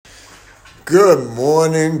Good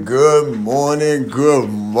morning, good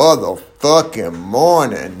motherfucking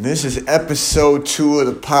morning. This is episode 2 of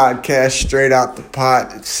the podcast, Straight Out the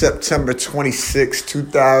Pot. It's September 26,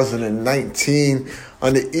 2019.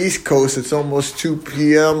 On the East Coast, it's almost 2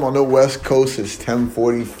 p.m. On the West Coast, it's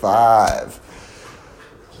 10:45.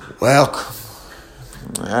 Welcome.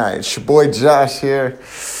 All right, it's your boy Josh here.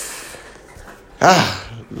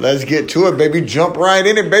 Let's get to it, baby. Jump right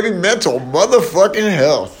in it, baby. Mental motherfucking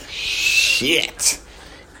health. Shit.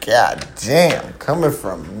 God damn. Coming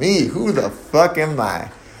from me. Who the fuck am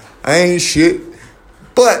I? I ain't shit.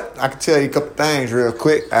 But I can tell you a couple things real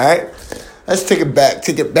quick, all right? Let's take it back.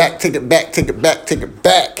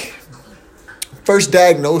 First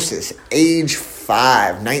diagnosis, age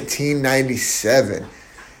 5, 1997.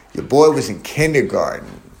 Your boy was in kindergarten.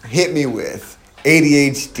 Hit me with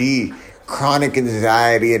ADHD, chronic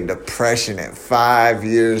anxiety, and depression at 5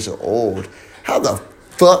 years old. How the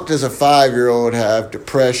fuck does a 5-year-old have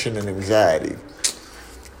depression and anxiety?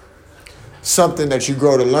 Something that you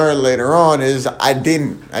grow to learn later on is I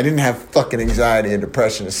didn't have fucking anxiety and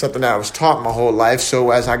depression. It's something that I was taught my whole life.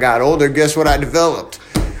 So as I got older, guess what I developed?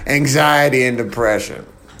 Anxiety and depression.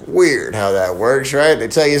 Weird how that works, right? They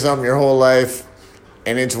tell you something your whole life,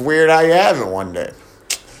 and it's weird how you have it one day.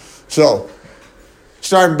 So,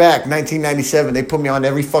 starting back, 1997, they put me on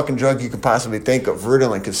every fucking drug you could possibly think of.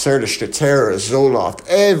 Ritalin, Concerta, Strattera, Zoloft,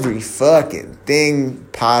 every fucking thing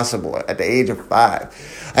possible at the age of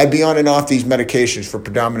 5. I'd be on and off these medications for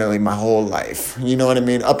predominantly my whole life. You know what I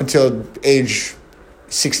mean? Up until age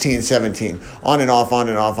 16, 17. On and off.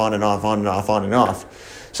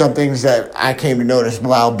 Some things that I came to notice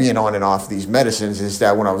while being on and off these medicines is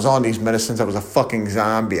that when I was on these medicines, I was a fucking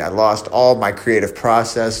zombie. I lost all my creative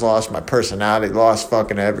process, lost my personality, lost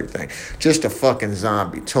fucking everything. Just a fucking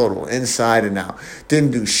zombie, total, inside and out.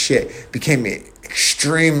 Didn't do shit. Became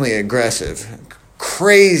extremely aggressive,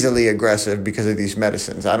 crazily aggressive because of these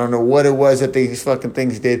medicines. I don't know what it was that these fucking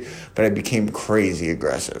things did, but I became crazy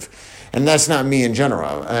aggressive. And that's not me in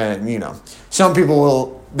general. Some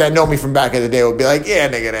people that know me from back in the day will be like, yeah,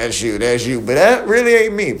 nigga, that's you. But that really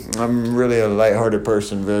ain't me. I'm really a lighthearted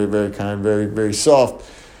person, very, very kind, very, very soft.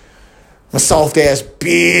 I'm a soft-ass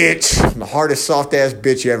bitch. I'm the hardest soft-ass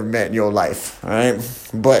bitch you ever met in your life, all right?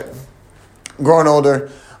 But growing older,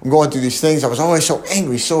 I'm going through these things. I was always so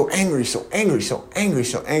angry.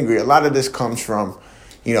 A lot of this comes from,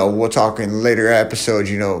 we'll talk in later episodes,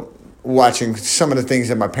 watching some of the things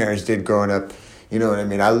that my parents did growing up. You know what I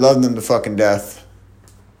mean? I love them to fucking death.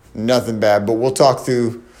 Nothing bad, but we'll talk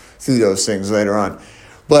through those things later on.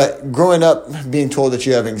 But growing up, being told that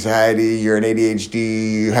you have anxiety, you're an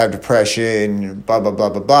ADHD, you have depression, blah, blah, blah,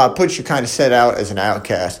 blah, blah, puts you kind of set out as an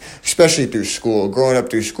outcast, especially through school. Growing up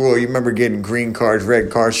through school, you remember getting green cards,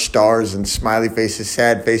 red cards, stars, and smiley faces,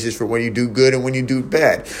 sad faces for when you do good and when you do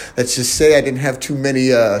bad. Let's just say I didn't have too many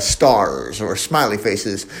stars or smiley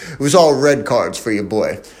faces. It was all red cards for your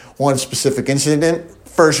boy. One specific incident,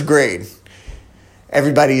 first grade.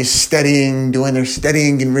 Everybody is studying, doing their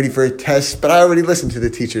studying, getting ready for a test. But I already listened to the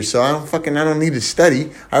teacher, so I don't need to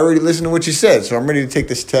study. I already listened to what you said, so I'm ready to take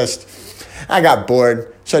this test. I got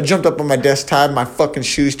bored, so I jumped up on my desk, tied my fucking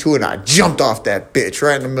shoes to it, and I jumped off that bitch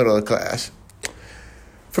right in the middle of the class.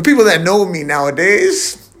 For people that know me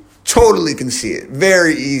nowadays, totally can see it.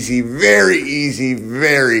 Very easy.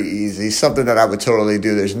 Something that I would totally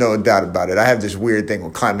do. There's no doubt about it. I have this weird thing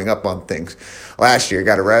with climbing up on things. Last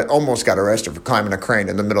year, almost got arrested for climbing a crane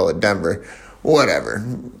in the middle of Denver. Whatever.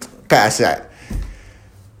 Past that.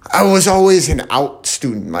 I was always an out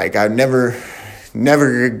student. Like, I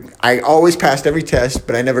always passed every test,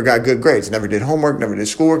 but I never got good grades. Never did homework, never did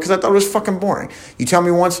schoolwork, because I thought it was fucking boring. You tell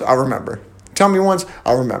me once, I'll remember. Tell me once,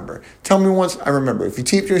 I'll remember. Tell me once, I remember. If you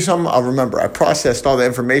teach me something, I'll remember. I processed all the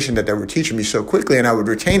information that they were teaching me so quickly, and I would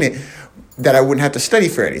retain it that I wouldn't have to study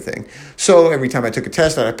for anything. So every time I took a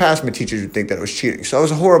test that I passed, my teachers would think that I was cheating. So I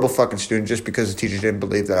was a horrible fucking student just because the teachers didn't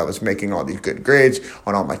believe that I was making all these good grades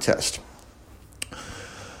on all my tests.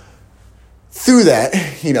 Through that,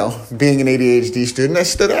 being an ADHD student, I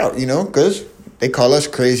stood out, because they call us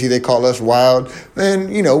crazy, they call us wild. And,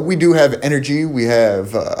 we do have energy, we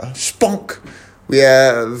have spunk, we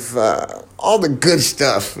have all the good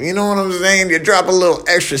stuff. You know what I'm saying? You drop a little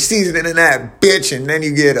extra seasoning in that bitch and then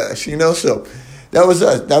you get us, So that was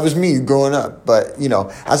us. That was me growing up. But,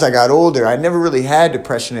 as I got older, I never really had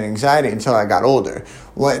depression and anxiety until I got older.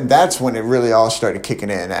 that's when it really all started kicking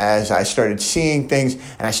in, as I started seeing things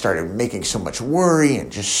and I started making so much worry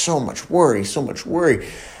and just so much worry,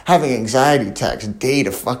 having anxiety attacks day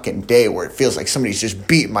to fucking day, where it feels like somebody's just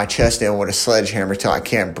beating my chest in with a sledgehammer till I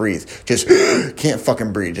can't breathe. Just can't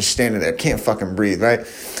fucking breathe. Just standing there, can't fucking breathe, right?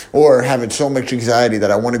 Or having so much anxiety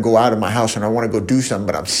that I want to go out of my house and I want to go do something,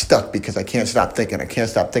 but I'm stuck because I can't stop thinking.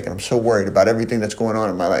 I'm so worried about everything that's going on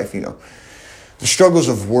in my life, you know. The struggles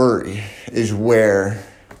of worry is where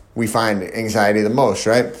we find anxiety the most,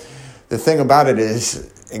 right? The thing about it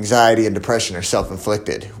is, anxiety and depression are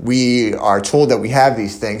self-inflicted. We are told that we have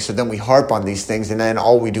these things, so then we harp on these things, and then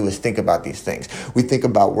all we do is think about these things. We think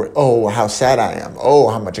about, how sad I am. Oh,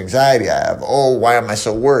 how much anxiety I have. Oh, why am I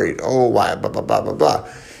so worried? Oh, why, blah, blah, blah, blah, blah.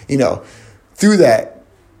 You know, through that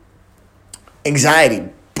anxiety,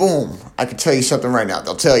 boom, I can tell you something right now.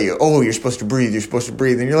 They'll tell you, oh, you're supposed to breathe.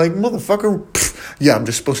 And you're like, motherfucker, yeah, I'm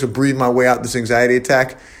just supposed to breathe my way out this anxiety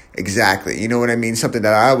attack. Exactly. You know what I mean? Something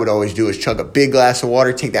that I would always do is chug a big glass of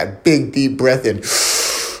water, take that big, deep breath in.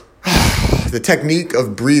 The technique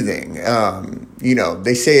of breathing.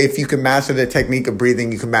 They say if you can master the technique of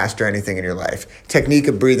breathing, you can master anything in your life. Technique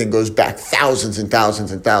of breathing goes back thousands and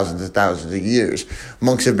thousands and thousands and thousands of years.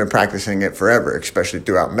 Monks have been practicing it forever, especially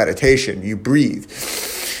throughout meditation. You breathe.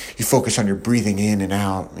 You focus on your breathing in and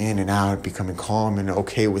out, becoming calm and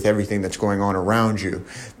okay with everything that's going on around you.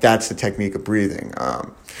 That's the technique of breathing.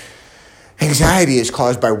 Anxiety is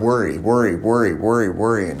caused by worry,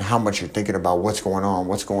 and how much you're thinking about what's going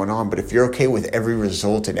on. But if you're okay with every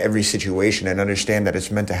result in every situation and understand that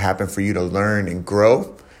it's meant to happen for you to learn and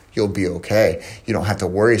grow, you'll be okay. You don't have to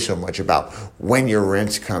worry so much about when your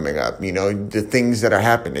rent's coming up, the things that are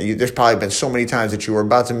happening. There's probably been so many times that you were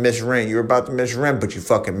about to miss rent, but you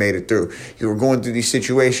fucking made it through. You were going through these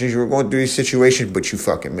situations, but you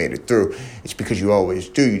fucking made it through. It's because you always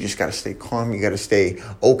do. You just got to stay calm. You got to stay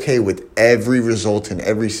okay with every result in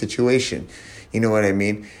every situation. You know what I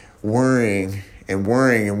mean? Worrying and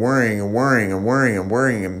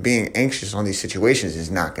being anxious on these situations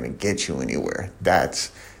is not going to get you anywhere.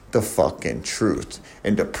 That's the fucking truth.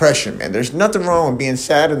 And depression, man, there's nothing wrong with being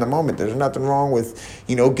sad in the moment. There's nothing wrong with,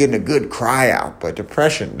 getting a good cry out. But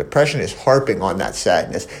depression is harping on that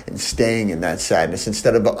sadness and staying in that sadness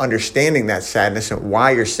instead of understanding that sadness and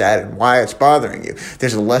why you're sad and why it's bothering you.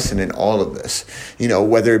 There's a lesson in all of this.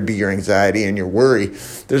 Whether it be your anxiety and your worry,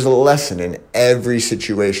 there's a lesson in every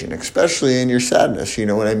situation, especially in your sadness. You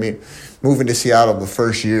know what I mean? Moving to Seattle the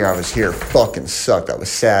first year I was here fucking sucked. I was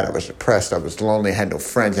sad. I was depressed. I was lonely. I had no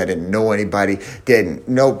friends. I didn't know anybody.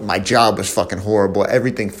 My job was fucking horrible.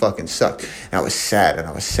 Everything fucking sucked. And I was sad and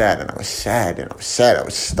I was sad and I was sad and I was sad. I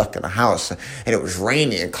was stuck in the house and it was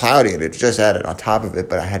rainy and cloudy and it just added on top of it.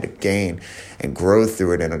 But I had to gain and grow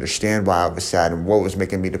through it and understand why I was sad and what was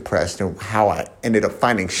making me depressed and how I ended up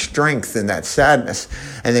finding strength in that sadness,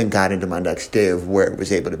 and then got into my next day of where it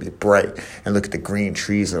was able to be bright and look at the green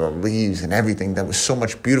trees and the leaves and everything that was so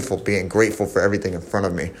much beautiful, being grateful for everything in front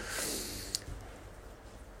of me.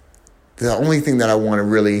 The only thing that I want to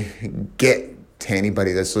really get to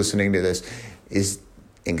anybody that's listening to this is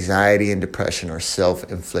anxiety and depression are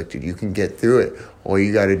self-inflicted. You can get through it. All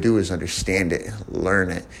you got to do is understand it,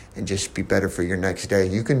 learn it, and just be better for your next day.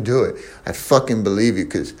 You can do it. I fucking believe you,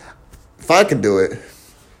 because if I can do it,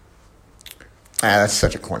 that's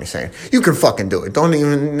such a corny saying. You can fucking do it.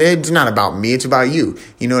 It's not about me. It's about you.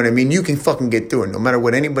 You know what I mean? You can fucking get through it. No matter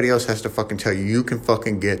what anybody else has to fucking tell you, you can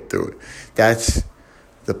fucking get through it. That's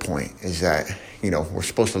the point, is that, we're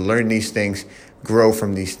supposed to learn these things, grow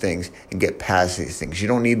from these things, and get past these things. You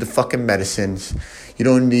don't need the fucking medicines. You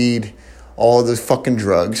don't need all the fucking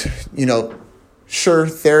drugs. Sure,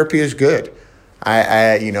 therapy is good.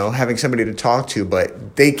 Having somebody to talk to,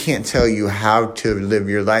 but they can't tell you how to live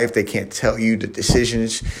your life. They can't tell you the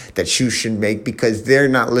decisions that you should make, because they're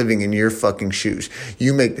not living in your fucking shoes.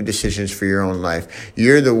 You make the decisions for your own life.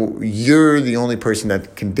 You're the only person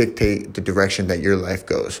that can dictate the direction that your life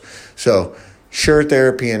goes. So sure,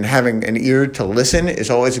 therapy and having an ear to listen is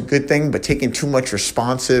always a good thing, but taking too much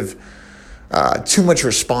response of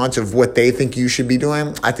what they think you should be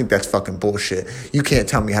doing, I think that's fucking bullshit. You can't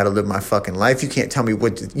tell me how to live my fucking life. You can't tell me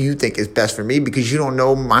what you think is best for me, because you don't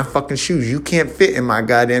know my fucking shoes. You can't fit in my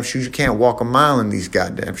goddamn shoes. You can't walk a mile in these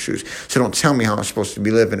goddamn shoes. So don't tell me how I'm supposed to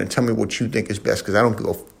be living, and tell me what you think is best, because I don't give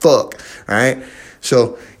a fuck, all right?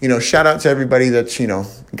 So, shout out to everybody that's,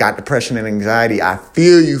 got depression and anxiety. I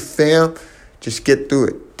feel you, fam. Just get through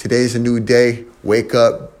it. Today's a new day. Wake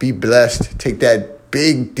up. Be blessed. Take that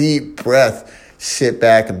big, deep breath. sit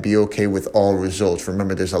back and be okay with all results.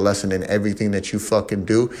 Remember, there's a lesson in everything that you fucking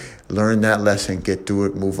do. Learn that lesson, get through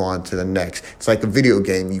it, move on to the next. It's like a video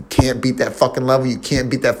game. You can't beat that fucking level. You can't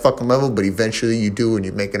beat that fucking level, but eventually you do, and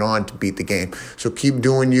you make it on to beat the game. So keep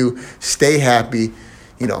doing you. Stay happy.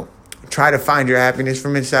 Try to find your happiness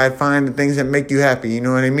from inside. Find the things that make you happy. You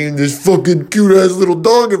know what I mean? This fucking cute-ass little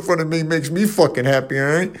dog in front of me makes me fucking happy, all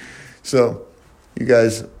right? So, you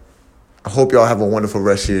guys, I hope y'all have a wonderful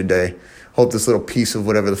rest of your day. Hope this little piece of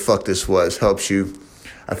whatever the fuck this was helps you.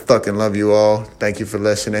 I fucking love you all. Thank you for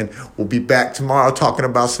listening. We'll be back tomorrow talking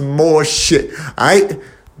about some more shit. All right?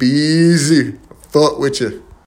 Be easy. Fuck with you.